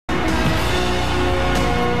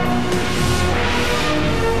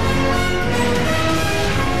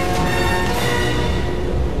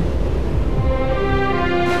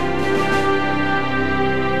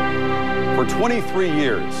23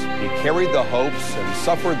 years, he carried the hopes and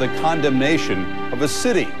suffered the condemnation of a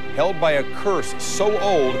city held by a curse so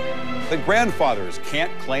old that grandfathers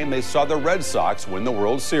can't claim they saw the Red Sox win the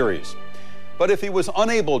World Series. But if he was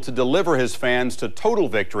unable to deliver his fans to total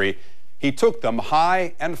victory, he took them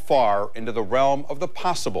high and far into the realm of the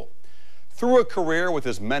possible. Through a career with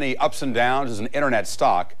as many ups and downs as an internet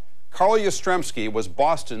stock, Carl Yastrzemski was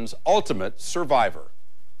Boston's ultimate survivor.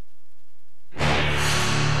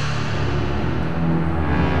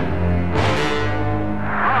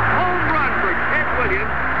 A home run for Ted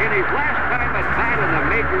Williams in his last time at bat in the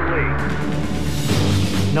Major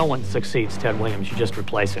League. No one succeeds Ted Williams. You just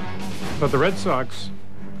replace him. But the Red Sox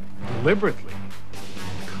deliberately,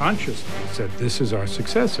 consciously said, this is our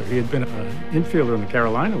successor. He had been an infielder in the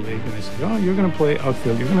Carolina League, and they said, oh, you're going to play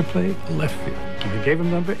outfield, you're going to play left field. And they gave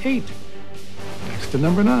him number 8, next to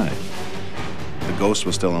number 9. The ghost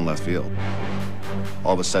was still in left field.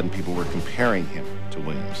 All of a sudden, people were comparing him to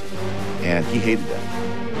Williams, and he hated that.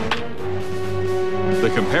 The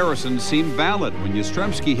comparison seemed valid when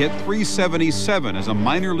Yastrzemski hit .377 as a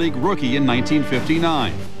minor league rookie in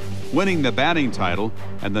 1959, winning the batting title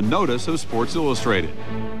and the notice of Sports Illustrated.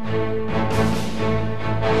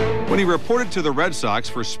 When he reported to the Red Sox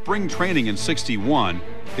for spring training in '61,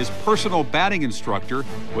 his personal batting instructor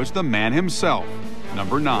was the man himself,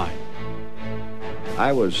 number 9.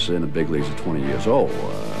 I was in the big leagues at 20 years old.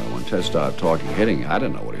 When Ted started talking hitting, I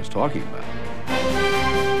didn't know what he was talking about.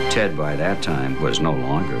 Ted, by that time, was no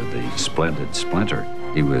longer the splendid Splinter.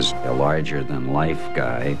 He was a larger-than-life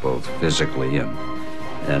guy, both physically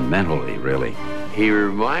and mentally, really. He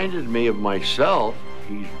reminded me of myself.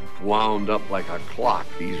 He's wound up like a clock.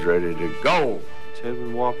 He's ready to go. Ted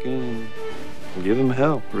would walk in and give him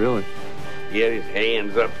hell, really. He had his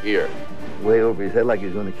hands up here, way over his head like he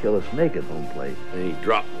was going to kill a snake at home plate. and he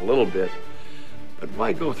dropped a little bit. But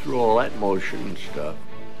why go through all that motion and stuff?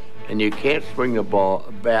 And you can't swing a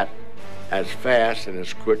bat as fast and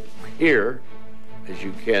as quick here as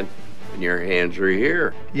you can when your hands are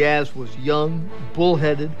here. Yaz was young,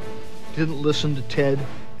 bullheaded, didn't listen to Ted,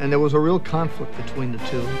 and there was a real conflict between the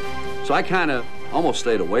two. So I kind of almost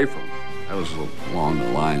stayed away from him. I was along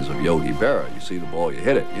the lines of Yogi Berra. You see the ball, you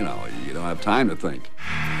hit it. You know, you don't have time to think.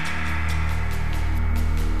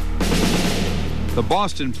 The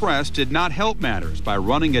Boston press did not help matters by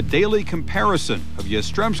running a daily comparison of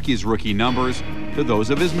Yastrzemski's rookie numbers to those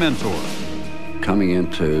of his mentor. Coming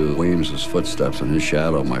into Williams' footsteps and his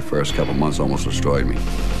shadow my first couple months almost destroyed me.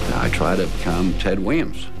 I tried to become Ted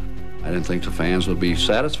Williams. I didn't think the fans would be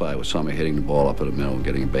satisfied with somebody hitting the ball up at the middle and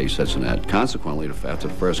getting base hits and that. Consequently, after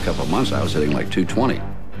the first couple of months, I was hitting like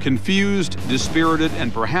 .220. Confused, dispirited,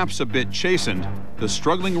 and perhaps a bit chastened, the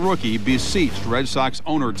struggling rookie beseeched Red Sox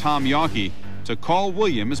owner Tom Yawkey to call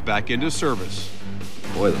Williams back into service.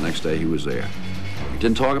 Boy, the next day he was there. He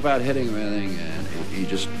didn't talk about hitting or anything, and he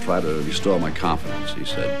just tried to restore my confidence. He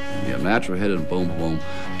said, you're a natural hitter, and boom, boom,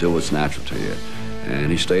 do what's natural to you.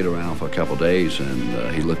 And he stayed around for a couple days,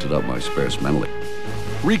 and he lifted up my spirits mentally.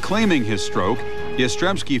 Reclaiming his stroke,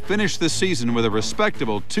 Yastrzemski finished the season with a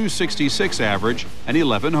respectable .266 average and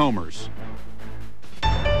 11 homers.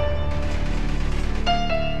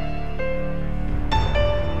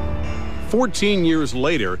 "14 years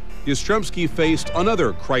later, Yastrzemski faced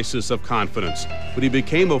another crisis of confidence when he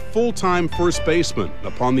became a full-time first baseman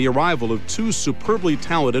upon the arrival of 2 superbly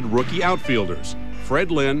talented rookie outfielders,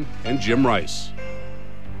 Fred Lynn and Jim Rice.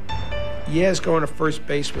 Yaz going to first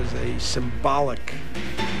base was a symbolic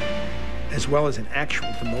as well as an actual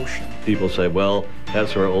demotion. People say, well,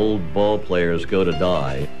 that's where old ball players go to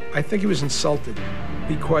die. I think he was insulted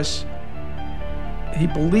because he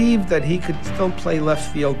believed that he could still play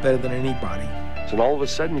left field better than anybody. And all of a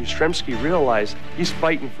sudden, Yastrzemski realized he's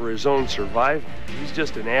fighting for his own survival. He's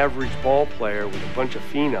just an average ball player with a bunch of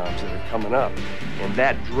phenoms that are coming up. And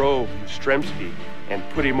that drove Yastrzemski and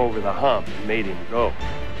put him over the hump and made him go.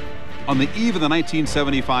 On the eve of the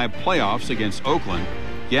 1975 playoffs against Oakland,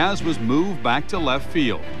 Yaz was moved back to left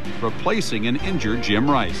field, replacing an injured Jim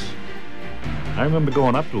Rice. I remember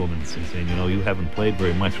going up to him and saying, you know, you haven't played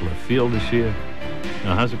very much left field this year.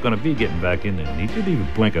 Now, how's it going to be getting back in there? And he didn't even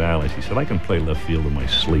blink an eyelash. He said, I can play left field in my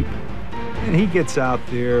sleep. And he gets out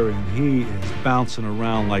there and he is bouncing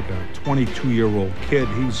around like a 22-year-old kid.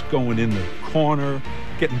 He's going in the corner,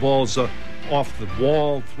 getting balls off the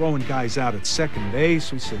wall, throwing guys out at second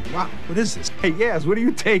base. We said, wow, what is this? Hey, Yaz, what are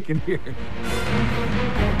you taking here?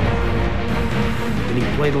 And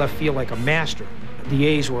he played left field like a master. The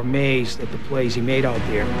A's were amazed at the plays he made out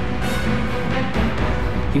there.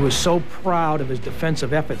 He was so proud of his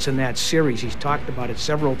defensive efforts in that series. He's talked about it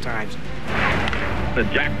several times. And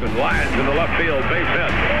Jackson lines in the left field, base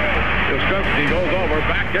hit. Yastrzemski goes over,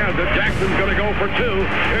 backhands it. Jackson's going to go for two.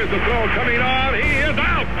 Here's the throw coming on. He is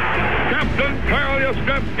out. Captain Carl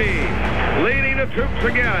Yastrzemski leading the troops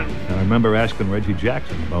again. I remember asking Reggie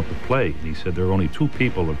Jackson about the play, and he said there are only two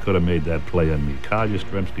people that could have made that play on me, Carl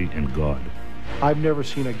Yastrzemski and God. I've never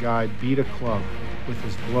seen a guy beat a club with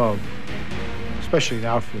his glove, especially an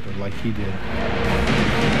outfielder, like he did.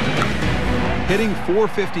 Hitting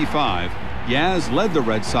 .455, Yaz led the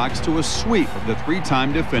Red Sox to a sweep of the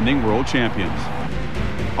three-time defending world champions.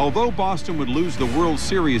 Although Boston would lose the World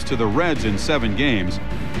Series to the Reds in 7 games,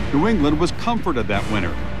 New England was comforted that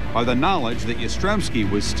winter by the knowledge that Yastrzemski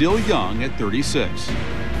was still young at 36.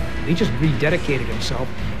 He just rededicated himself,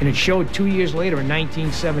 and it showed 2 years later in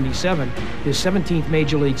 1977, his 17th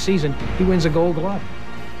Major League season, he wins a Gold Glove.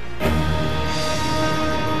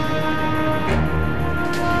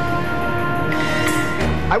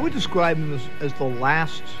 I would describe him as the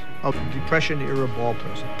last of Depression-era ball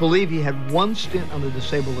players. I believe he had one stint on the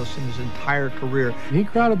disabled list in his entire career. He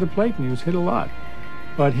crowded the plate and he was hit a lot.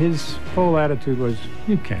 But his whole attitude was,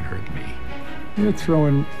 you can't hurt me. You're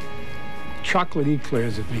throwing chocolate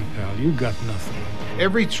eclairs at me, pal. You got nothing.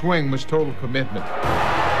 Every swing was total commitment.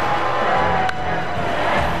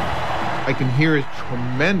 I can hear his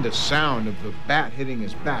tremendous sound of the bat hitting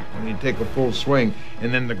his back when he'd take a full swing,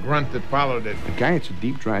 and then the grunt that followed it. The guy hits a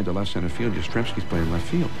deep drive to left center field. Yastrzemski's playing left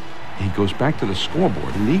field. He goes back to the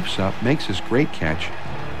scoreboard, leaps up, makes his great catch,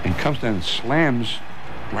 and comes down and slams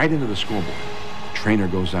right into the scoreboard. The trainer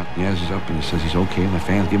goes up, Yaz is up, and he says he's okay, and the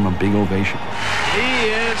fans give him a big ovation. He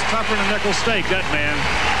is tougher than a nickel steak, that man.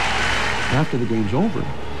 After the game's over,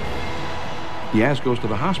 Yaz goes to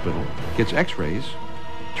the hospital, gets x-rays.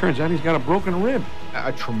 Turns out he's got a broken rib.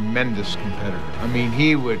 A tremendous competitor. I mean,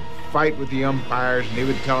 he would fight with the umpires, and he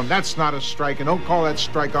would tell them, that's not a strike, and don't call that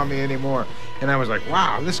strike on me anymore. And I was like,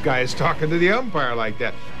 wow, this guy is talking to the umpire like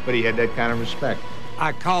that. But he had that kind of respect.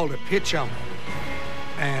 I called a pitch on him,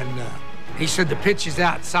 and he said the pitch is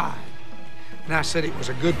outside. And I said it was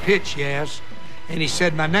a good pitch, Yaz. And he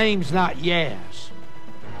said, my name's not Yaz.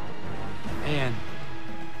 And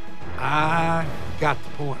I got the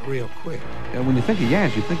point real quick. And when you think of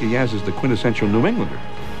Yaz, you think of Yaz as the quintessential New Englander.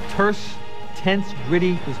 Terse, tense,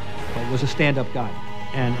 gritty, was a stand-up guy.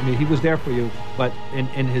 And, I mean, he was there for you, but in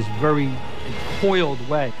his very coiled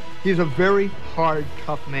way. He's a very hard,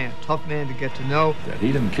 tough man to get to know.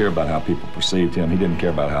 He didn't care about how people perceived him. He didn't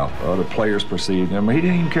care about how other players perceived him. He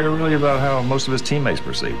didn't even care really about how most of his teammates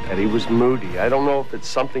perceived him. And he was moody. I don't know if it's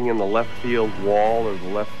something in the left field wall or the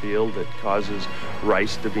left field that causes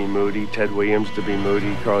Rice to be moody, Ted Williams to be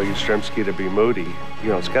moody, Carl Yastrzemski to be moody. You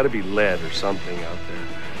know, it's got to be lead or something out there.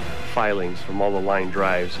 Filings from all the line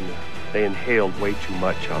drives, and they inhaled way too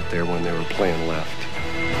much out there when they were playing left.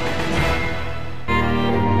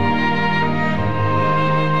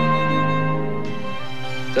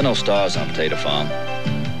 There are no stars on Potato Farm.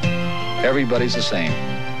 Everybody's the same.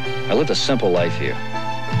 I lived a simple life here.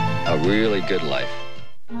 A really good life.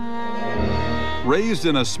 Raised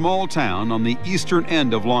in a small town on the eastern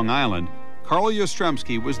end of Long Island, Carl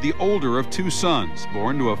Yastrzemski was the older of 2 sons,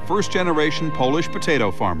 born to a first-generation Polish potato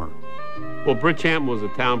farmer. Well, Bridgehampton was a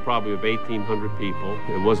town probably of 1,800 people.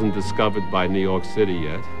 It wasn't discovered by New York City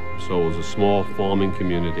yet, so it was a small farming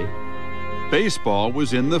community. Baseball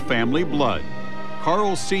was in the family blood.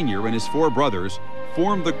 Carl Sr. and his 4 brothers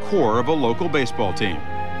formed the core of a local baseball team.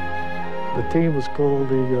 The team was called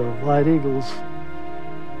the White Eagles,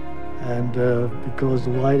 and because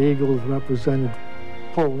the White Eagles represented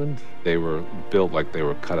Poland. They were built like they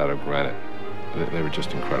were cut out of granite. They were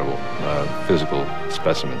just incredible physical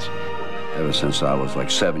specimens. Ever since I was like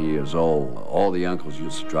 7 years old, all the uncles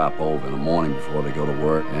used to drop over in the morning before they go to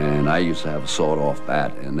work, and I used to have a sawed-off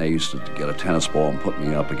bat, and they used to get a tennis ball and put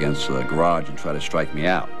me up against the garage and try to strike me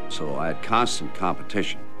out. So I had constant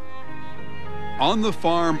competition. On the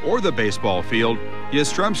farm or the baseball field,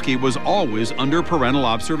 Yastrzemski was always under parental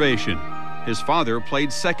observation. His father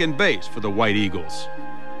played second base for the White Eagles.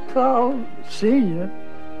 Carl Sr.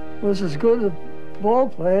 was as good a ball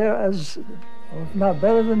player as, if not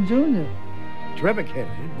better than Junior. Terrific hitter,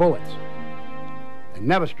 hit bullets. And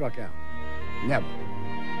never struck out. Never.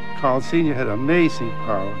 Carl Sr. had amazing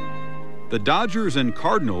power. The Dodgers and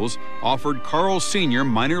Cardinals offered Carl Sr.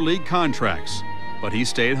 minor league contracts, but he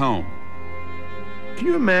stayed home. Can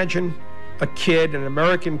you imagine a kid, an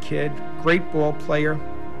American kid, great ball player,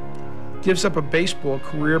 gives up a baseball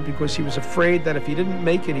career because he was afraid that if he didn't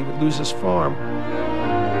make it, he would lose his farm?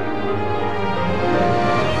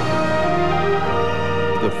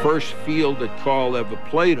 The The first field that Carl ever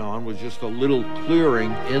played on was just a little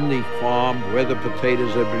clearing in the farm where the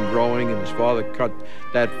potatoes had been growing, and his father cut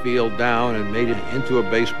that field down and made it into a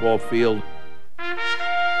baseball field.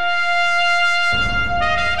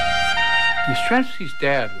 Yastrzemski's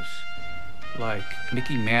dad was like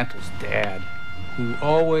Mickey Mantle's dad, who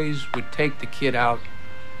always would take the kid out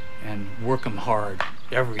and work him hard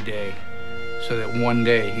every day so that one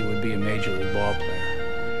day he would be a major league ball player.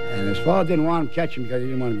 And his father didn't want him catching because he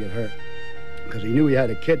didn't want him to get hurt, because he knew he had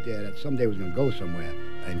a kid there that someday was going to go somewhere.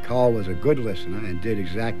 And Carl was a good listener and did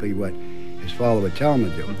exactly what his father would tell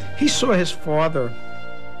him to do. He saw his father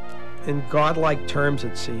in godlike terms,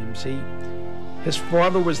 it seems. His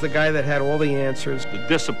father was the guy that had all the answers. The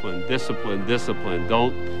discipline, discipline, discipline.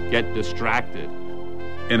 Don't get distracted.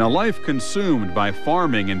 In a life consumed by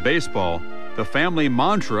farming and baseball, the family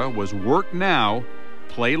mantra was work now,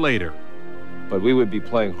 play later. But we would be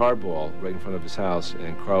playing hardball right in front of his house,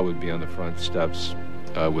 and Carl would be on the front steps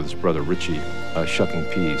with his brother Richie, shucking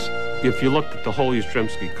peas. If you looked at the whole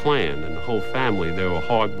Yastrzemski clan and the whole family, they were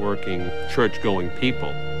hard-working, church-going people.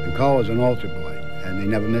 And Carl was an altar boy, and they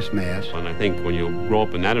never missed Mass. And I think when you grow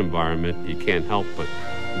up in that environment, you can't help but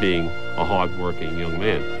being a hard-working young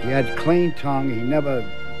man. He had clean tongue. He never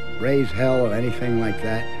raised hell or anything like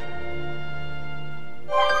that.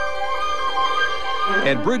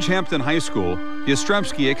 At Bridgehampton High School,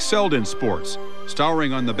 Yastrzemski excelled in sports,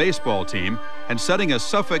 starring on the baseball team and setting a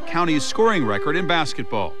Suffolk County scoring record in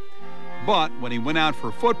basketball. But when he went out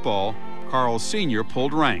for football, Carl Sr.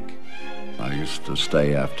 pulled rank. I used to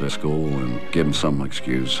stay after school and give him some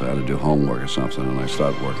excuse. I had to do homework or something, and I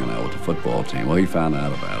started working out with the football team. Well, he found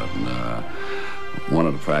out about it, and one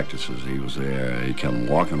of the practices, he was there. He came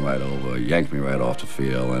walking right over, yanked me right off the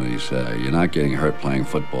field, and he said, "You're not getting hurt playing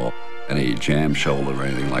football. Any jam shoulder or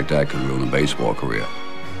anything like that could ruin a baseball career."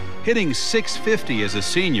 Hitting .650 as a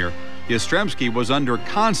senior, Yastrzemski was under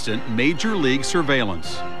constant major league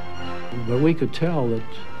surveillance. But we could tell that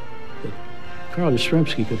Carl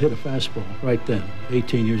Yastrzemski could hit a fastball right then.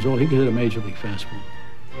 18 years old, he could hit a major league fastball.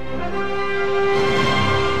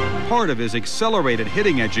 Part of his accelerated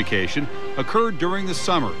hitting education occurred during the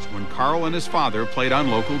summers when Carl and his father played on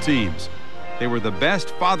local teams. They were the best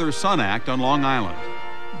father-son act on Long Island.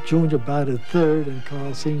 Junior batted third and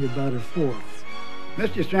Carl Sr. batted fourth.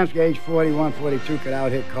 Mr. Yastrzemski, age 41, 42, could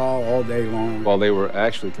out-hit Carl all day long. Well, they were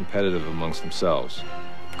actually competitive amongst themselves.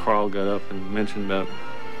 Carl got up and mentioned about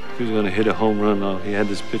he was going to hit a home run. He had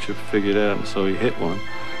this pitcher figured out, and so he hit one.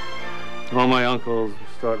 All my uncles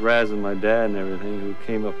start razzing my dad and everything, who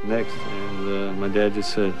came up next, and my dad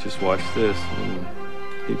just said, "Just watch this." And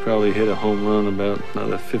he probably hit a home run about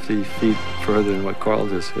another 50 feet further than what Carl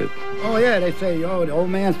just hit. Oh, yeah, they say, oh, the old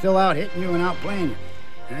man's still out hitting you and out playing you.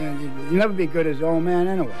 And you'll never be good as the old man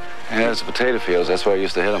anyway. Yeah, it's potato fields. That's where I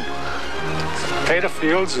used to hit him. Potato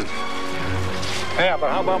fields? Yeah, but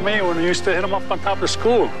how about me when I used to hit him up on top of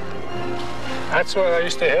school? That's where I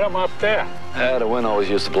used to hit him up there. Yeah, the wind always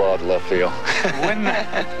used to blow out the left field.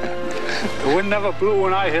 The wind never blew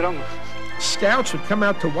when I hit him. Scouts would come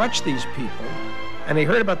out to watch these people, and they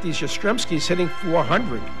heard about these Yastrzemskis hitting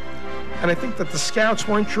 .400. And I think that the scouts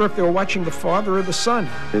weren't sure if they were watching the father or the son.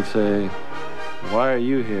 They'd say, "Why are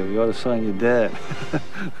you here? You ought to sign your dad."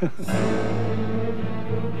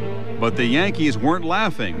 But the Yankees weren't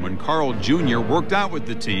laughing when Carl Jr. worked out with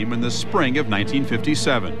the team in the spring of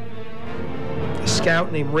 1957. A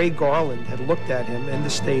scout named Ray Garland had looked at him in the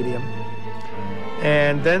stadium,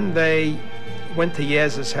 and then they went to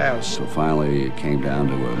Yaz's house. So finally it came down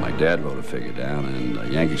to where my dad wrote a figure down and a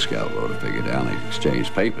Yankee scout wrote a figure down. They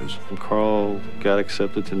exchanged papers. And Carl got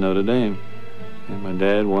accepted to Notre Dame, and my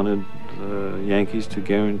dad wanted the Yankees to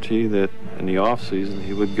guarantee that in the off season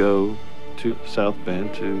he would go to South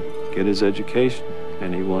Bend to get his education,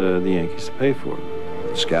 and he wanted the Yankees to pay for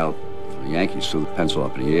it. The scout for the Yankees threw the pencil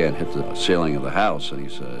up in the air and hit the ceiling of the house, and he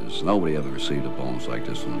says, "Nobody ever received a bonus like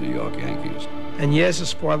this from the New York Yankees." And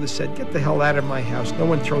Yaz's father said, "Get the hell out of my house. No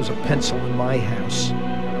one throws a pencil in my house."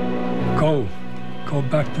 Go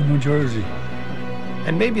back to New Jersey.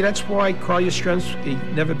 And maybe that's why Carl Yastrzemski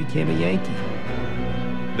never became a Yankee.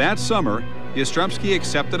 That summer, Yastrzemski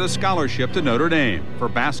accepted a scholarship to Notre Dame for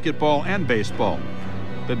basketball and baseball.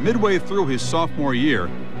 But midway through his sophomore year,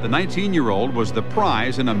 the 19-year-old was the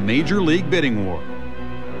prize in a major league bidding war.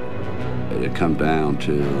 It had come down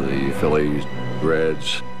to the Phillies,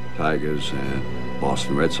 Reds, Tigers, and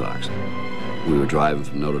Boston Red Sox. We were driving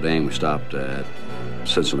from Notre Dame. We stopped at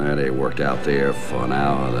Cincinnati. I worked out there for an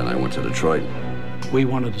hour. Then I went to Detroit. We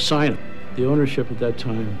wanted to sign him. The ownership at that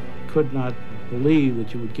time could not believe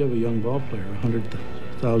that you would give a young ball player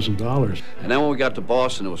 $100,000. And then when we got to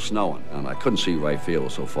Boston, it was snowing, and I couldn't see right field, it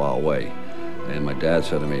was so far away. And my dad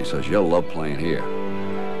said to me, he says, "You'll love playing here."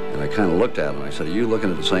 And I kind of looked at him. I said, "Are you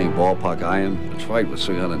looking at the same ballpark I am? It's right with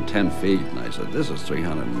 310 feet." And I said, "This is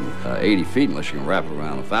 380 feet unless you can wrap it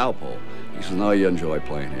around a foul pole." He said, "No, you enjoy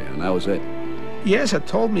playing here." And that was it. Yaz had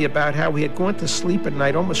told me about how he had gone to sleep at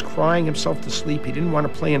night, almost crying himself to sleep. He didn't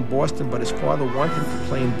want to play in Boston, but his father wanted him to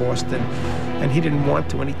play in Boston, and he didn't want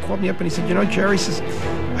to. And he called me up and he said, "You know, Jerry," says,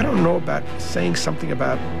 "I don't know about saying something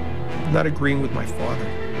about not agreeing with my father."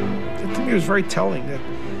 To me, it was very telling that,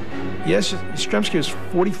 yes, Yastrzemski was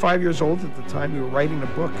 45 years old at the time. We were writing a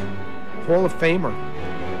book, Hall of Famer,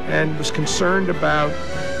 and was concerned about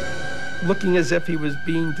looking as if he was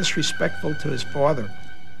being disrespectful to his father.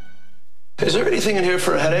 Is there anything in here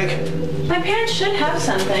for a headache? My parents should have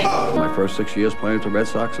something. My first 6 years playing with the Red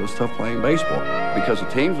Sox, it was tough playing baseball because the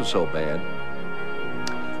teams were so bad.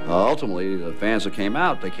 Ultimately, the fans that came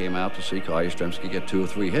out, they came out to see Carl Yastrzemski get 2 or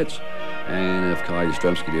 3 hits. And if Carl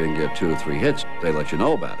Yastrzemski didn't get 2 or 3 hits, they let you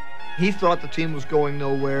know about it. He thought the team was going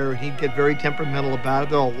nowhere. He'd get very temperamental about it.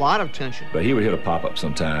 There was a lot of tension. But he would hit a pop-up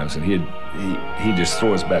sometimes, and he'd just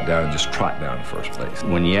throw his bat down and just trot down in first place.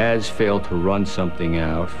 When Yaz failed to run something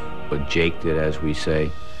out, but Jake did, as we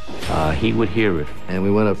say, he would hear it. And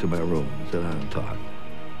we went up to my room and sat down and talked.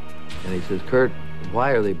 And he says, "Kurt,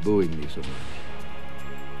 why are they booing me so much?"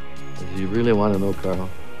 I said, "You really want to know, Carl?"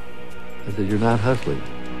 I said, "You're not hustling."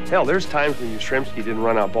 Hell, there's times when Yastrzemski didn't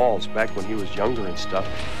run out balls back when he was younger and stuff,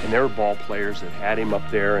 and there were ball players that had him up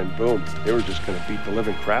there, and boom, they were just going to beat the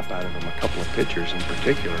living crap out of him, a couple of pitchers in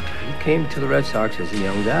particular. He came to the Red Sox as a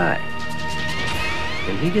young guy,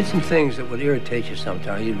 and he did some things that would irritate you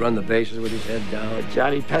sometimes. He'd run the bases with his head down.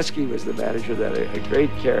 Johnny Pesky was the manager, that a great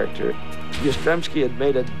character. Yastrzemski had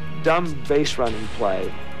made a dumb base running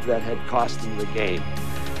play that had cost him the game,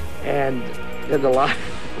 and in the line,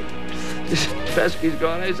 Pesky's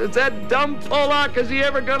going, I said, "That dumb Pollock, is he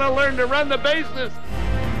ever going to learn to run the bases?"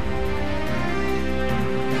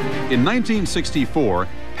 In 1964,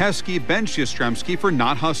 Pesky benched Yastrzemski for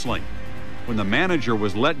not hustling. When the manager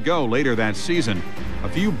was let go later that season, a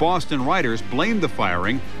few Boston writers blamed the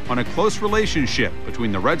firing on a close relationship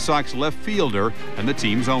between the Red Sox left fielder and the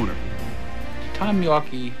team's owner. Tom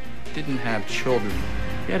Yawkey didn't have children.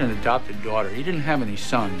 He had an adopted daughter. He didn't have any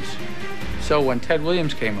sons. So when Ted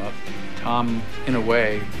Williams came up, Tom, in a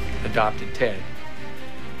way, adopted Ted.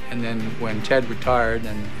 And then when Ted retired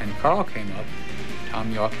and Carl came up,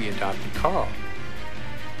 Tom Yawkey adopted Carl.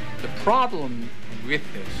 The problem with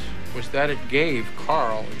this was that it gave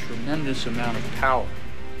Carl a tremendous amount of power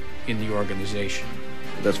in the organization.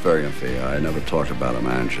 That's very unfair. I never talked about a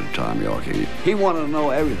manager, Tom Yawkey. He wanted to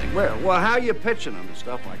know everything. Well, how you pitching him and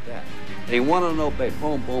stuff like that. He wanted to know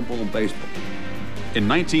boom, boom, boom, baseball. In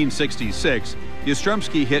 1966,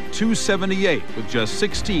 Yastrzemski hit .278 with just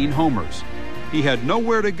 16 homers. He had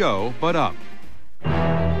nowhere to go but up.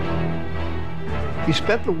 He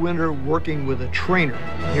spent the winter working with a trainer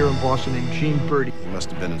here in Boston named Gene Birdie. He must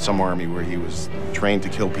have been in some army where he was trained to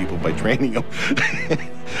kill people by training them.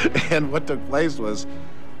 And what took place was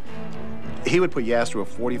he would put Yaz through a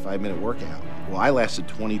 45-minute workout. Well, I lasted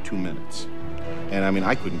 22 minutes. And I mean,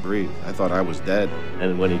 I couldn't breathe. I thought I was dead.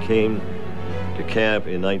 And when he came to camp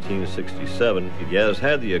in 1967, Yaz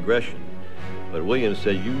had the aggression, but Williams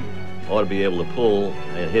said, "You ought to be able to pull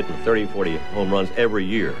and hit 30, 40 home runs every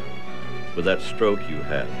year with that stroke you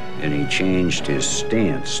had." And he changed his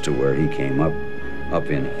stance to where he came up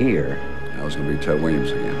in here. I was going to be Ted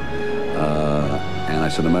Williams again. And I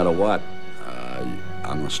said, no matter what,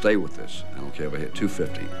 I'm going to stay with this. I don't care if I hit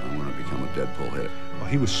 .250. I'm going to become a dead pull hitter.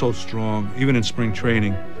 He was so strong, even in spring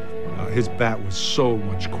training. His bat was so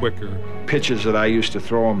much quicker. Pitches that I used to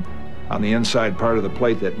throw him on the inside part of the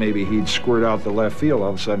plate that maybe he'd squirt out the left field, all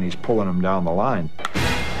of a sudden he's pulling them down the line.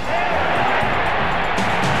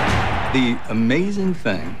 The amazing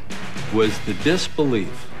thing was the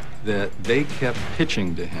disbelief that they kept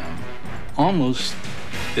pitching to him, almost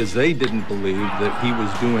as they didn't believe that he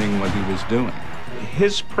was doing what he was doing.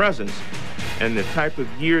 His presence and the type of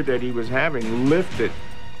year that he was having lifted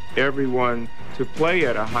everyone to play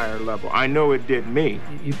at a higher level. I know it did me.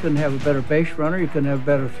 You couldn't have a better base runner, you couldn't have a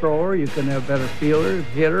better thrower, you couldn't have a better fielder,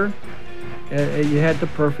 hitter. You had the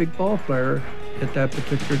perfect ball player at that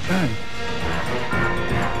particular time.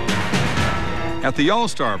 At the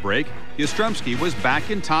All-Star break, Yastrzemski was back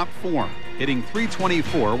in top form, hitting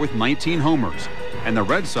 .324 with 19 homers, and the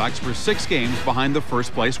Red Sox were 6 games behind the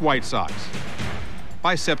first-place White Sox.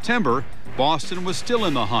 By September, Boston was still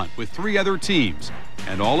in the hunt with 3 other teams,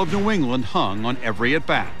 and all of New England hung on every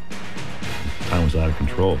at-bat. Time was out of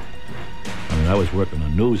control. I mean, I was working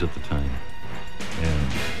on news at the time,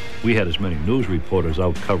 and We had as many news reporters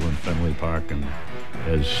out covering Fenway Park and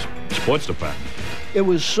as sports department. It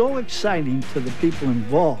was so exciting to the people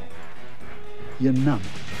involved. You're numb.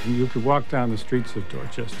 You could walk down the streets of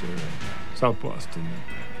Dorchester, South Boston.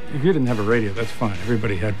 If you didn't have a radio, that's fine.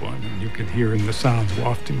 Everybody had one, and you could hear the sounds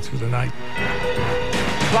wafting through the night.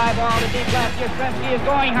 Fly ball to deep left. Yastrzemski is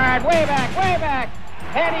going hard. Way back.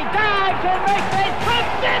 And he dives and makes a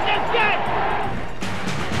tremendous catch.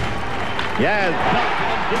 Yaz belts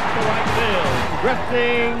it deep to right field,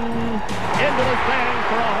 drifting into the stands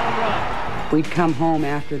for a home run. We'd come home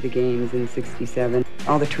after the games in '67.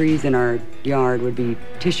 All the trees in our yard would be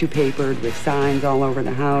tissue papered with signs all over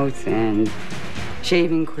the house and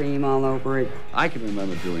shaving cream all over it. I can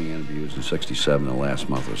remember doing interviews in '67, the last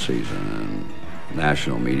month of the season, and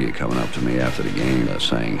national media coming up to me after the game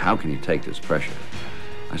saying, how can you take this pressure?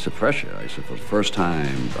 I said, pressure? I said, for the first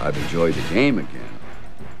time, I've enjoyed the game again.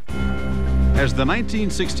 As the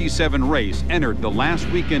 1967 race entered the last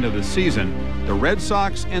weekend of the season, the Red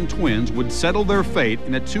Sox and Twins would settle their fate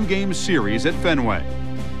in a two-game series at Fenway.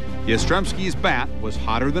 Yastrzemski's bat was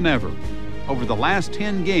hotter than ever. Over the last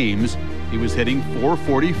 10 games, he was hitting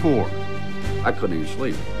 .444. I couldn't even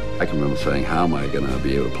sleep. I can remember saying, how am I going to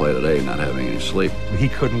be able to play today not having any sleep? He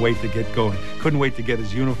couldn't wait to get going. Couldn't wait to get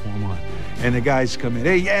his uniform on. And the guys come in,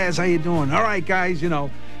 hey, Yaz, how you doing? All right, guys, we're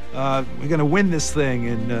going to win this thing.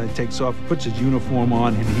 And he takes off, puts his uniform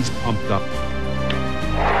on, and he's pumped up.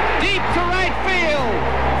 Deep to right field.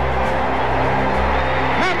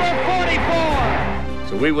 Number 44.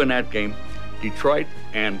 So we win that game. Detroit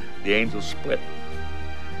and the Angels split.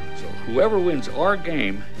 So whoever wins our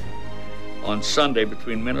game on Sunday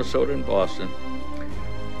between Minnesota and Boston,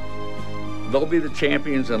 they'll be the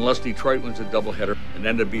champions unless Detroit wins a doubleheader, and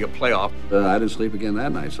then there'd be a playoff. I didn't sleep again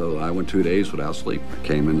that night, so I went 2 days without sleep. I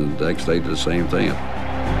came in the next day, did the same thing.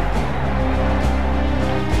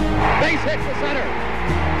 Base hit to center.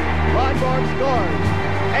 Rodborn scores.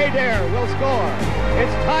 Adair will score.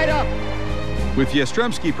 It's tied up. With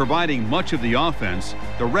Yastrzemski providing much of the offense,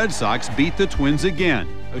 the Red Sox beat the Twins again,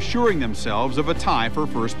 assuring themselves of a tie for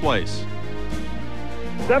first place.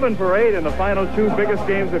 7 for 8 in the final 2 biggest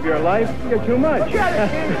games of your life. You're too much.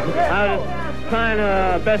 I was trying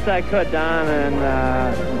best I could, Don, and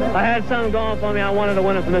I had something going for me. I wanted to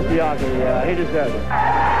win it for Mr. Yawkey. He deserved it.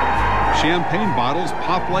 Champagne bottles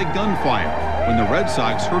pop like gunfire when the Red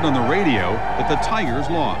Sox heard on the radio that the Tigers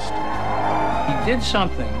lost. He did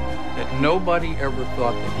something that nobody ever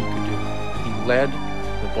thought that he could do. He led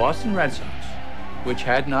the Boston Red Sox, which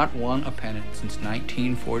had not won a pennant since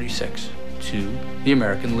 1946, to the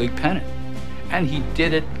American League pennant. And he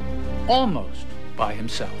did it almost by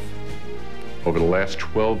himself. Over the last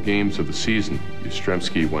 12 games of the season,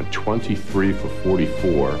 Yastrzemski went 23 for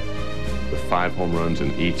 44 with 5 home runs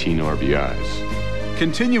and 18 RBIs.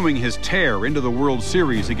 Continuing his tear into the World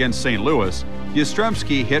Series against St. Louis,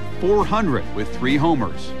 Yastrzemski hit .400 with 3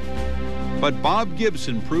 homers. But Bob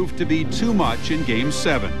Gibson proved to be too much in Game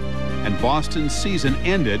 7, and Boston's season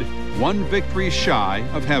ended 1 victory shy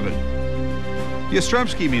of heaven.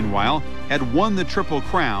 Yastrzemski, meanwhile, had won the Triple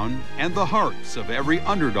Crown and the hearts of every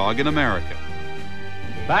underdog in America.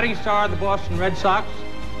 Batting star of the Boston Red Sox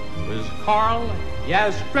was Carl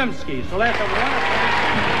Yastrzemski. So that's a wonderful.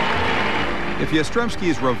 If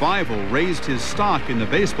Yastrzemski's revival raised his stock in the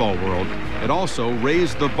baseball world, it also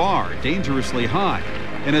raised the bar dangerously high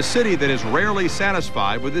in a city that is rarely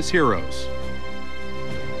satisfied with its heroes.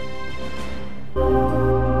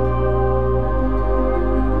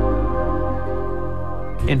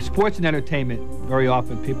 In sports and entertainment, very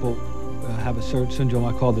often people have a certain syndrome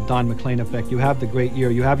I call the Don McLean effect. You have the great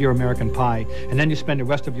year, you have your American pie, and then you spend the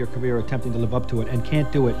rest of your career attempting to live up to it and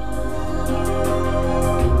can't do it.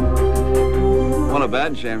 Won a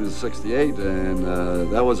batting champion in '68, and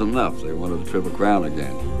that wasn't enough. They wanted the Triple Crown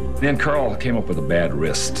again. Then Carl came up with a bad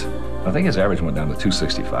wrist. I think his average went down to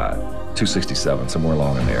 265, 267, somewhere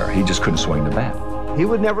along in there. He just couldn't swing the bat. He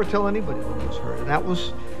would never tell anybody when he was hurt, and that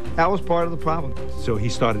was part of the problem. So he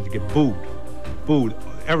started to get booed.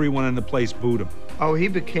 Everyone in the place booed him. Oh, he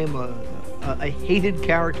became a hated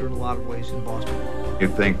character in a lot of ways in Boston. You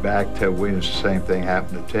think back, Ted Williams, the same thing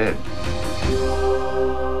happened to Ted.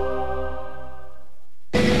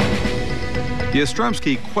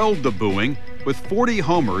 Yastrzemski quelled the booing with 40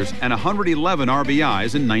 homers and 111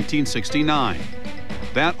 RBIs in 1969.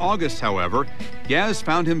 That August, however, Yaz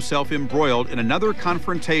found himself embroiled in another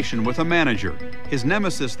confrontation with a manager. His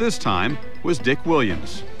nemesis this time was Dick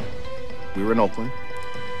Williams. We were in Oakland,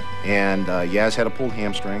 and Yaz had a pulled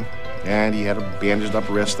hamstring, and he had a bandaged up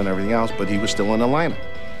wrist and everything else, but he was still in the lineup.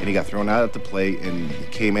 And he got thrown out at the plate, and he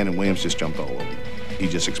came in, and Williams just jumped all over him. he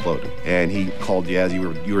just exploded. And he called Yaz,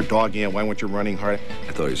 you were dogging it, why weren't you running hard?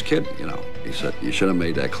 I thought he was kidding, you know. He said, you should have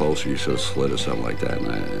made that closer, you should have slid or something like that.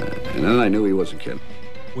 And then I knew he wasn't kidding.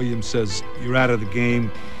 Williams says, you're out of the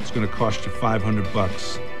game, it's going to cost you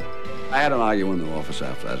 $500. I had an argument in the office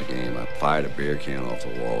after that game. I fired a beer can off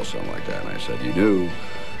the wall or something like that, and I said, you knew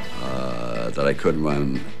that I couldn't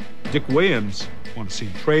run. Dick Williams wanted to see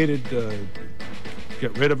him traded,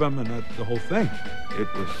 get rid of him, and the whole thing. It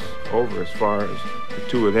was over as far as the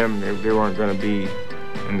two of them. They weren't going to be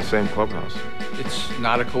in the same clubhouse. It's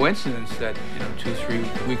not a coincidence that,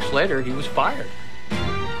 2-3 weeks later, he was fired.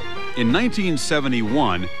 In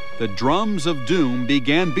 1971, the drums of doom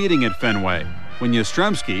began beating at Fenway when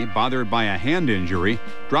Yastrzemski, bothered by a hand injury,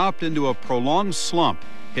 dropped into a prolonged slump,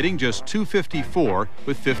 hitting just .254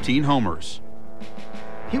 with 15 homers.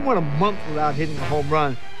 He went a month without hitting a home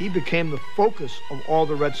run. He became the focus of all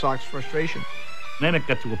the Red Sox frustration. Then it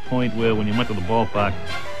got to a point where when you went to the ballpark,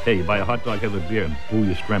 hey, you buy a hot dog, have a beer, and boo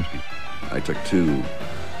Yastrzemski. I took 2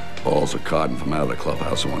 balls of cotton from out of the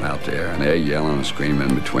clubhouse and went out there, and they're yelling and screaming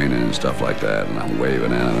in between it and stuff like that, and I'm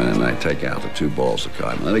waving at them, and I take out the 2 balls of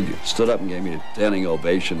cotton. And they stood up and gave me a standing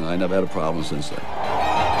ovation, and I never had a problem since then.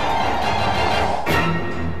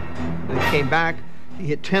 When he came back, he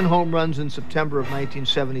hit 10 home runs in September of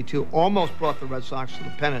 1972, almost brought the Red Sox to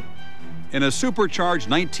the pennant. In a supercharged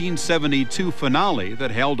 1972 finale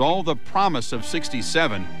that held all the promise of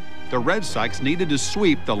 '67, the Red Sox needed to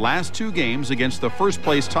sweep the last 2 games against the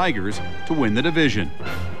first-place Tigers to win the division.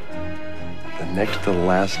 The next to the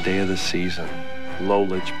last day of the season,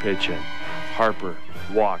 Lolich pitching. Harper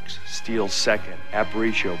walks, steals second.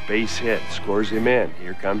 Aparicio, base hit, scores him in.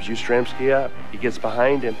 Here comes Yastrzemski up. He gets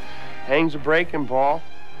behind him, hangs a breaking ball.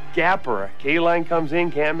 Gapper, K-line comes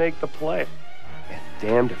in, can't make the play. And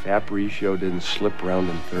damned if Aparicio didn't slip around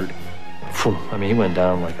in third. I mean, he went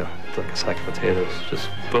down like a sack of potatoes, just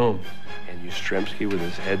boom. And Yastrzemski, with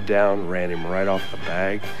his head down, ran him right off the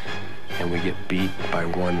bag, and we get beat by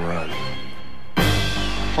 1 run.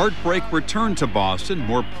 Heartbreak returned to Boston,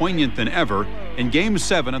 more poignant than ever, in Game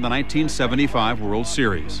 7 of the 1975 World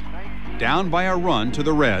Series. Down by a run to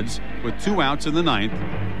the Reds with 2 outs in the 9th,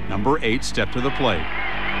 number 8 stepped to the plate.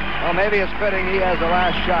 Well, maybe it's fitting he has the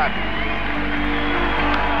last shot.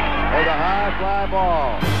 There's a high fly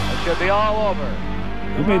ball. It should be all over.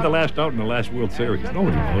 Who made the last out in the last World Series?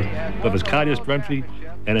 Nobody knows. But if it's Yastrzemski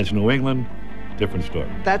and it's New England, different story.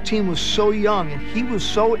 That team was so young, and he was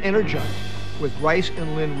so energized. With Rice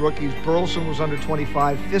and Lynn rookies, Burleson was under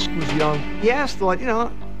 25, Fisk was young. Yaz thought,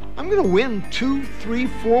 I'm going to win 2, 3,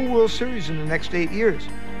 4 World Series in the next 8 years.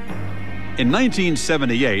 In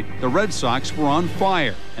 1978, the Red Sox were on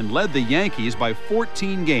fire and led the Yankees by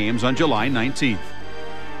 14 games on July 19th.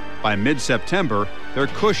 By mid-September, their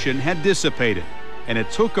cushion had dissipated, and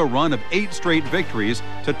it took a run of 8 straight victories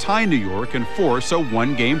to tie New York and force a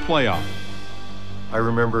 1-game playoff. I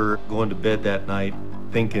remember going to bed that night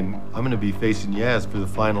thinking, I'm going to be facing Yaz for the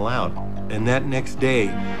final out. And that next day,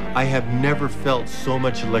 I have never felt so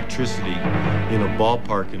much electricity in a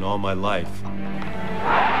ballpark in all my life.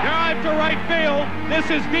 Drive to right field. This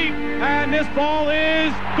is deep, and this ball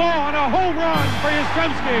is gone. A home run for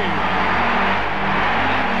Yastrzemski.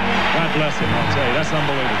 God bless him, I'll tell you. That's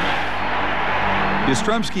unbelievable.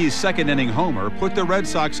 Yastrzemski's second-inning homer put the Red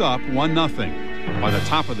Sox up 1-0. By the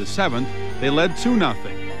top of the 7th, they led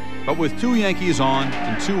 2-0. But with 2 Yankees on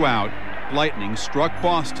and 2 out, lightning struck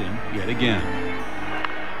Boston yet again.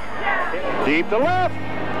 Deep to left.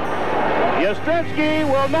 Yastrzemski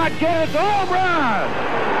will not get it. Home run!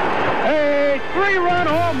 A 3-run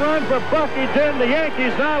home run for Buffington. The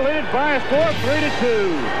Yankees now lead by a score of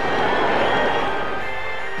 3-2.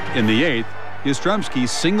 In the 8th, Yastrzemski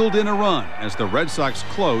singled in a run as the Red Sox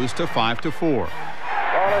closed to 5-4. Ball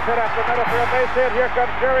is hit up the middle for a base hit. Here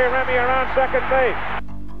comes Jerry Remy around second base.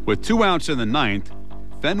 With 2 outs in the 9th,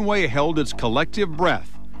 Fenway held its collective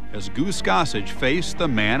breath as Goose Gossage faced the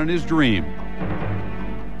man in his dream.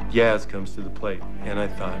 Yaz comes to the plate, and I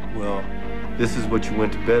thought, well, this is what you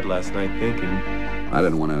went to bed last night thinking. I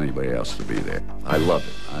didn't want anybody else to be there. I loved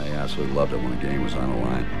it. I absolutely loved it when the game was on the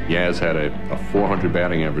line. Yaz had a .400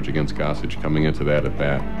 batting average against Gossage coming into that at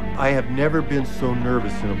bat. I have never been so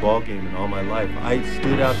nervous in a ball game in all my life. I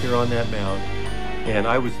stood out there on that mound, and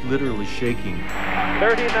I was literally shaking.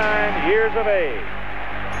 39 years of age.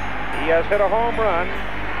 He has hit a home run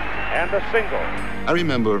and a single. I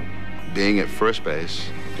remember being at first base,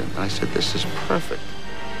 and I said, this is perfect.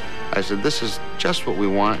 I said, this is just what we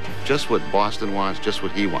want, just what Boston wants, just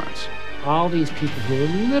what he wants. All these people who are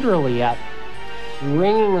literally up,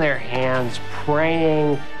 wringing their hands,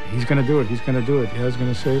 praying. He's going to do it. He's going to do it. Yaz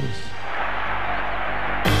going to save us.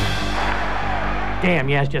 damn,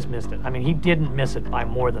 Yaz just missed it. I mean, he didn't miss it by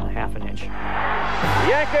more than a half an inch. The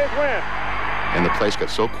Yankees win. And the place got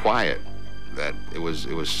so quiet that it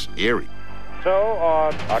was eerie. So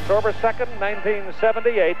on October 2nd,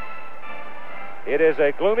 1978, it is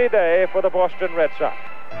a gloomy day for the Boston Red Sox.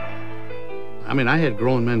 I mean, I had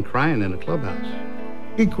grown men crying in the clubhouse.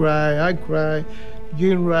 He cried, I cried,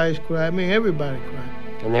 Gene Rice cried, I mean, everybody cried.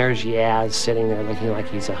 And there's Yaz sitting there looking like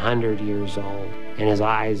he's 100 years old, and his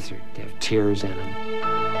eyes have tears in them.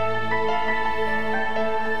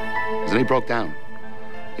 And he broke down,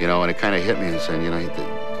 you know, and it kind of hit me and said, you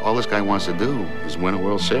know, all this guy wants to do is win a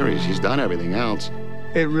World Series. He's done everything else.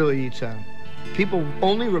 It really eats at him. People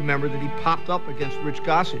only remember that he popped up against Rich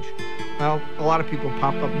Gossage. Well, a lot of people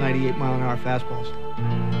popped up 98-mile-an-hour fastballs.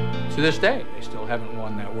 To this day, they still haven't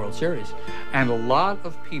won that World Series. And a lot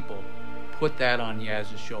of people put that on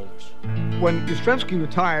Yaz's shoulders. When Yastrzemski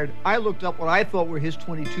retired, I looked up what I thought were his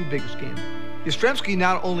 22 biggest games. Yastrzemski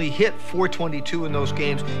not only hit .422 in those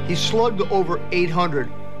games, he slugged over 800.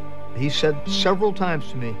 He said several times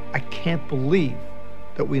to me, I can't believe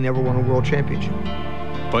that we never won a world championship.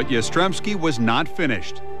 But Yastrzemski was not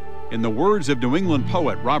finished. In the words of New England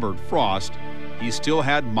poet Robert Frost, he still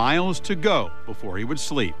had miles to go before he would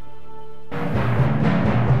sleep.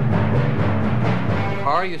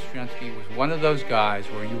 Carl Yastrzemski was one of those guys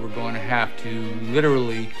where you were going to have to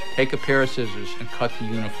literally take a pair of scissors and cut the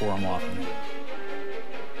uniform off of him.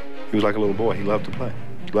 He was like a little boy. He loved to play.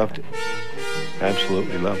 He loved it.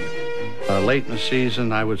 Absolutely loved it. Late in the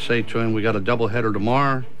season, I would say to him, we got a doubleheader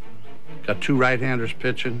tomorrow, got 2 right-handers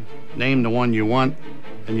pitching, name the one you want,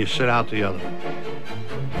 and you sit out the other.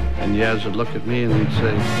 And Yaz would look at me and he'd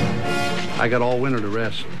say, I got all winter to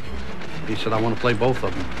rest. He said, I want to play both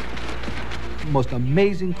of them. The most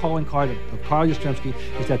amazing calling card of Carl Yastrzemski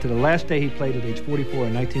is that to the last day he played at age 44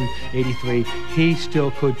 in 1983, he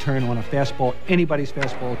still could turn on a fastball, anybody's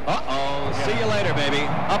fastball. Uh-oh, see you later, baby.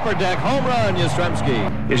 Upper deck, home run,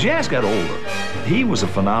 Yastrzemski. As Yaz got older, he was a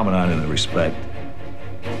phenomenon in the respect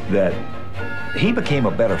that he became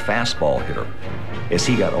a better fastball hitter as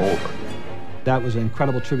he got older. That was an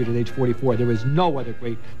incredible tribute at age 44. There was no other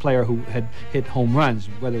great player who had hit home runs,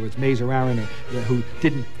 whether it was Mays or Aaron, or who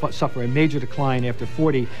didn't suffer a major decline after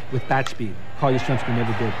 40 with bat speed. Carl Yastrzemski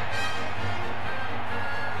never did.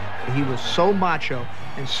 He was so macho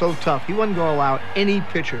and so tough, he wasn't going to allow any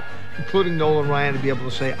pitcher, including Nolan Ryan, to be able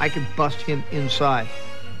to say, I can bust him inside.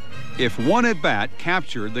 If one at-bat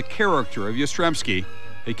captured the character of Yastrzemski,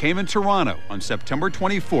 it came in Toronto on September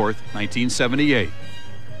 24th, 1978.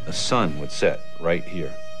 The sun would set right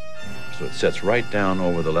here. So it sets right down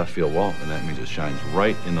over the left field wall, and that means it shines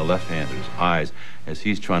right in the left-hander's eyes as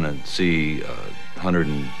he's trying to see a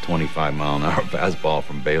 125-mile-an-hour fastball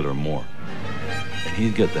from Baylor Moore. And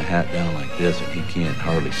he'd get the hat down like this, and he can't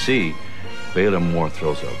hardly see. Baylor Moore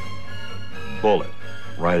throws a bullet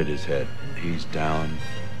right at his head. He's down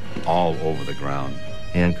all over the ground.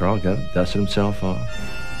 And Carl dusted himself off.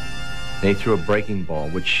 They threw a breaking ball,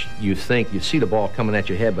 which you think, you see the ball coming at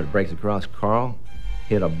your head, but it breaks across. Carl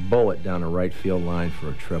hit a bullet down the right field line for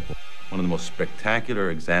a triple. One of the most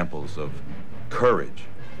spectacular examples of courage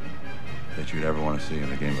that you'd ever want to see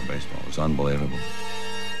in a game of baseball. It was unbelievable.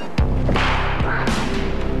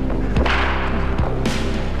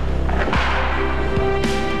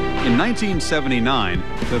 In 1979,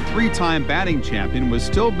 the 3-time batting champion was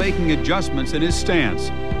still making adjustments in his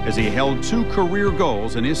stance as he held 2 career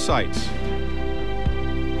goals in his sights.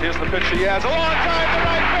 Here's the pitch he has. A long drive to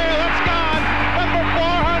right field. It's gone. Number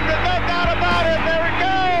 400. No doubt about it. There it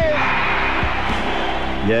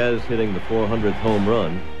goes. Yaz hitting the 400th home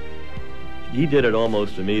run. He did it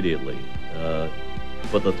almost immediately.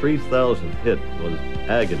 But the 3,000th hit was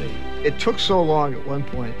agony. It took so long at one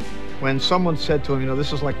point. When someone said to him, you know,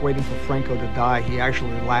 this is like waiting for Franco to die, he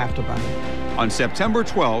actually laughed about it. On September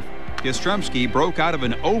 12th, Yastrzemski broke out of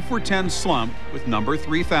an 0-for-10 slump with number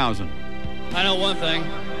 3,000. I know one thing.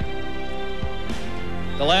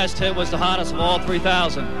 The last hit was the hottest of all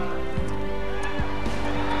 3,000.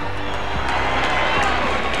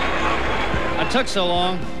 I took so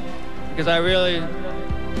long because I really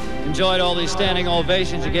enjoyed all these standing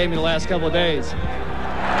ovations you gave me the last couple of days.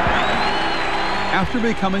 After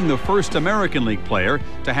becoming the first American League player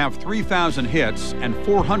to have 3,000 hits and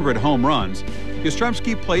 400 home runs,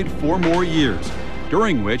 Yastrzemski played 4 more years,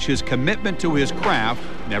 during which his commitment to his craft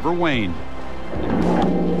never waned.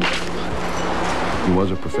 He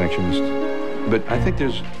was a perfectionist, but I think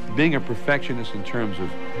there's being a perfectionist in terms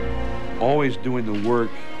of always doing the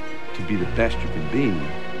work to be the best you can be,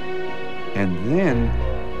 and then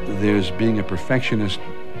there's being a perfectionist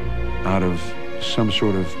out of some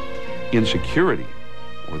sort of insecurity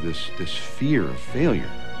or this fear of failure.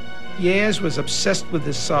 Yaz was obsessed with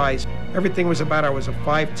his size. Everything was about I was a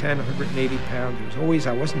 5'10", 180 pounds. It was always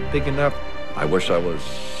I wasn't big enough. I wish I was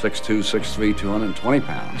 6'2", 6'3", 220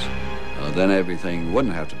 pounds. Then everything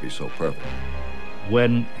wouldn't have to be so perfect.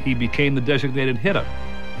 When he became the designated hitter,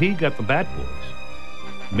 he got the bat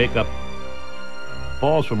boys, make up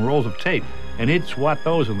balls from rolls of tape, and he'd swat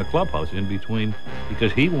those in the clubhouse in between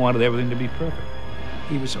because he wanted everything to be perfect.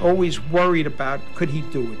 He was always worried about, could he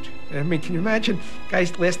do it? I mean, can you imagine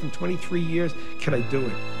guys lasting 23 years? Could I do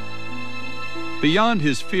it? Beyond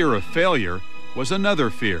his fear of failure was another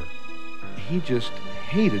fear. He just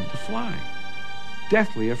hated to fly,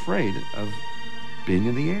 deathly afraid of being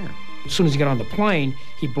in the air. As soon as he got on the plane,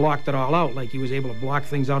 he blocked it all out like he was able to block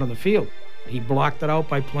things out on the field. He blocked it out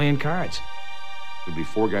by playing cards. There'd be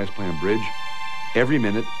 4 guys playing bridge every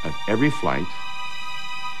minute of every flight,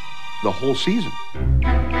 the whole season.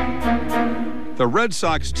 The Red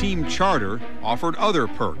Sox team charter offered other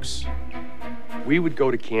perks. We would go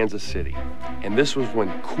to Kansas City, and this was when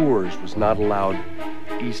Coors was not allowed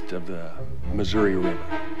east of the Missouri River.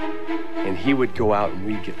 And he would go out and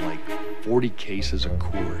we'd get like 40 cases of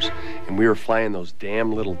Coors. And we were flying those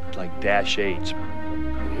damn little like Dash 8s.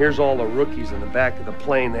 And here's all the rookies in the back of the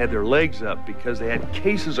plane. They had their legs up because they had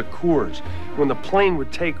cases of Coors. When the plane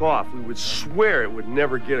would take off, we would swear it would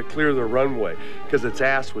never get it clear of the runway because its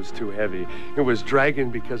ass was too heavy. It was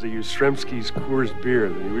dragging because of Yastrzemski's Coors beer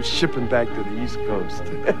that he was shipping back to the East Coast.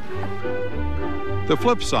 The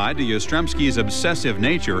flip side to Yastrzemski's obsessive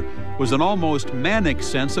nature was an almost manic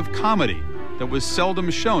sense of comedy that was seldom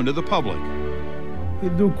shown to the public. He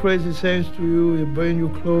do crazy things to you, he burn your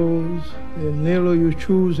clothes, he nail your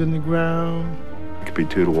shoes in the ground. It could be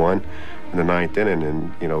 2-1 in the 9th inning,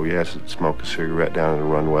 and you know, he has to smoke a cigarette down the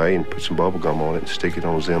runway and put some bubble gum on it and stick it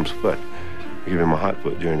on Zim's foot. Give him a hot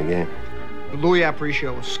foot during the game. Louis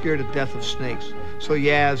Aparicio was scared to death of snakes. So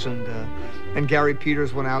Yaz and Gary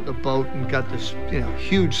Peters went out in the boat and got this,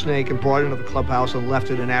 huge snake and brought it into the clubhouse and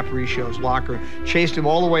left it in Aparicio's locker. Chased him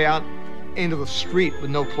all the way out into the street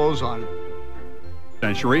with no clothes on.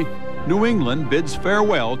 Century, New England bids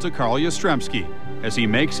farewell to Carl Yastrzemski as he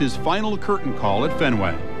makes his final curtain call at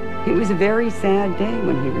Fenway. It was a very sad day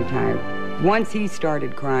when he retired. Once he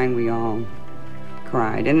started crying, we all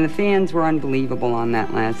cried, and the fans were unbelievable on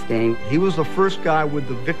that last day. He was the first guy with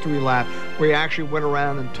the victory lap where he actually went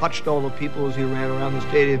around and touched all the people as he ran around the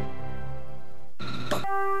stadium.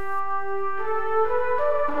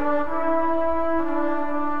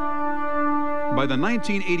 By the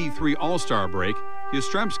 1983 All-Star break,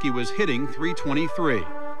 Yastrzemski was hitting .323.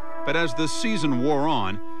 But as the season wore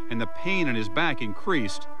on and the pain in his back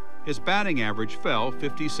increased, his batting average fell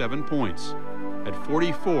 57 points. At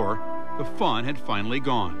 44, the fun had finally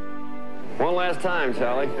gone. One last time,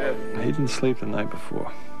 Sally. He didn't sleep the night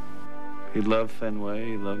before. He loved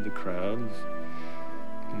Fenway, he loved the crowds.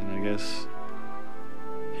 And I guess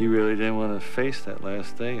he really didn't want to face that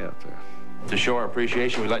last day out there. To show our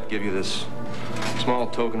appreciation, we'd like to give you this small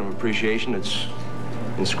token of appreciation that's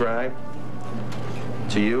inscribed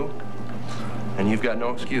to you. And you've got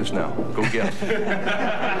no excuse now. Go get it.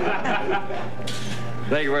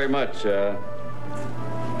 Thank you very much.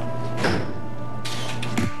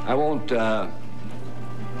 I won't, I'll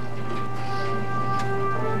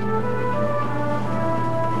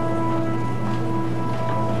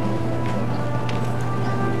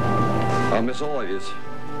miss all of you.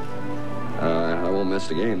 I won't miss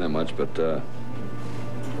the game that much, but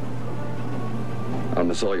I'll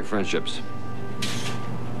miss all your friendships.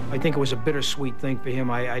 I think it was a bittersweet thing for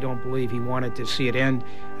him. I don't believe he wanted to see it end.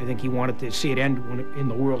 I think he wanted to see it end in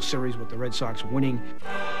the World Series with the Red Sox winning.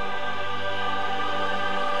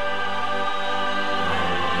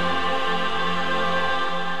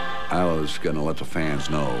 I was going to let the fans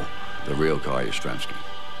know the real Carl Yastrzemski,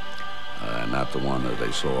 not the one that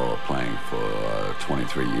they saw playing for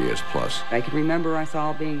 23 years plus. I can remember us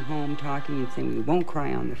all being home talking and saying, we won't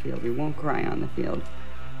cry on the field, we won't cry on the field.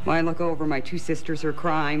 When I look over, my 2 sisters are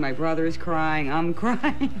crying, my brother is crying, I'm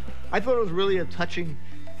crying. I thought it was really a touching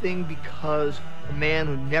thing because a man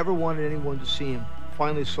who never wanted anyone to see him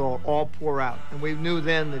finally saw it all pour out. And we knew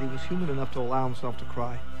then that he was human enough to allow himself to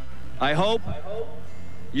cry. I hope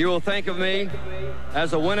you will think of me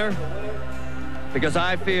as a winner because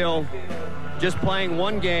I feel just playing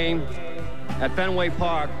one game at Fenway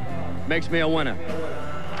Park makes me a winner.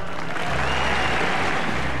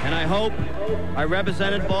 And I hope I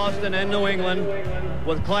represented Boston and New England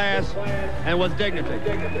with class and with dignity.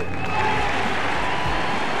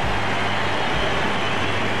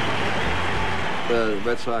 The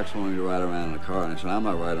Red Sox wanted me to ride around in a car, and I said, I'm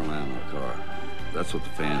not riding around in a car. That's what the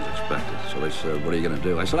fans expected. So they said, what are you going to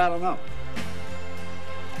do? I said, I don't know.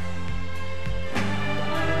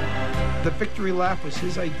 The victory lap was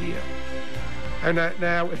his idea. And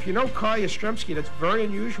now, if you know Carl Yastrzemski, that's very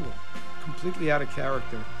unusual, completely out of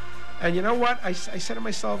character. And you know what? I said to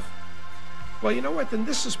myself, well, you know what? Then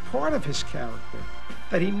this is part of his character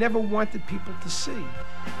that he never wanted people to see.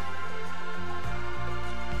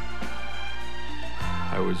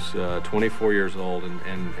 I was 24 years old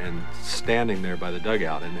and standing there by the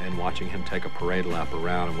dugout and watching him take a parade lap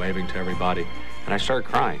around and waving to everybody. And I started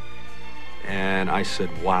crying. And I said,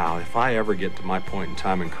 wow, if I ever get to my point in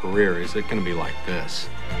time in career, is it going to be like this?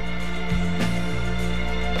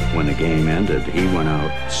 When the game ended, he went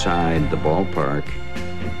outside the ballpark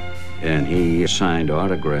and he signed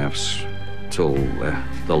autographs till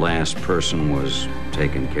the last person was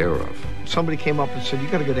taken care of. Somebody came up and said, you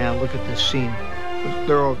got to go down and look at this scene.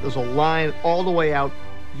 There's a line all the way out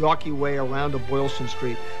Yawkey Way around to Boylston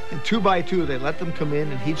Street. And 2 by 2, they let them come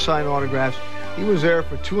in and he'd sign autographs. He was there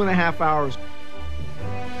for 2.5 hours.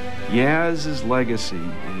 Yaz's legacy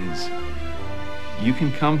is you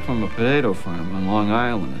can come from a potato farm on Long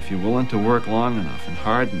Island if you're willing to work long enough and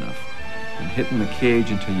hard enough and hit in the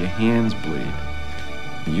cage until your hands bleed.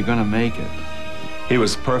 You're going to make it. He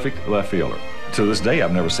was perfect left fielder. To this day,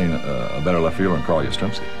 I've never seen a better left fielder than Carl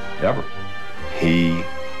Yastrzemski, ever. He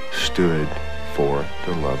stood for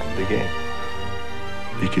the love of the game.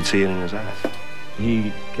 You could see it in his eyes.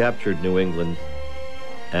 He captured New England,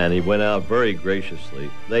 and he went out very graciously.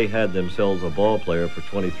 They had themselves a ball player for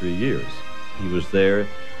 23 years. He was there,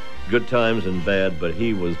 good times and bad, but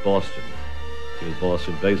he was Boston. He was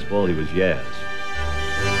Boston baseball, he was Yaz.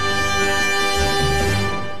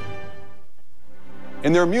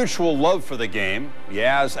 In their mutual love for the game,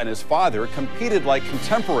 Yaz and his father competed like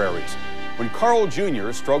contemporaries. When Carl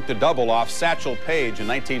Jr. stroked a double off Satchel Paige in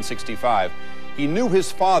 1965, he knew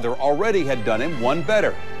his father already had done him one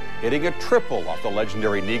better, hitting a triple off the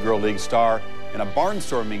legendary Negro League star in a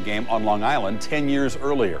barnstorming game on Long Island 10 years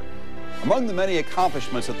earlier. Among the many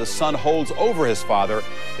accomplishments that the son holds over his father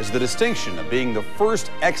is the distinction of being the first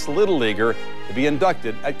ex-Little Leaguer to be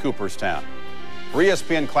inducted at Cooperstown. For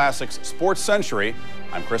ESPN Classics Sports Century,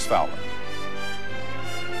 I'm Chris Fowler.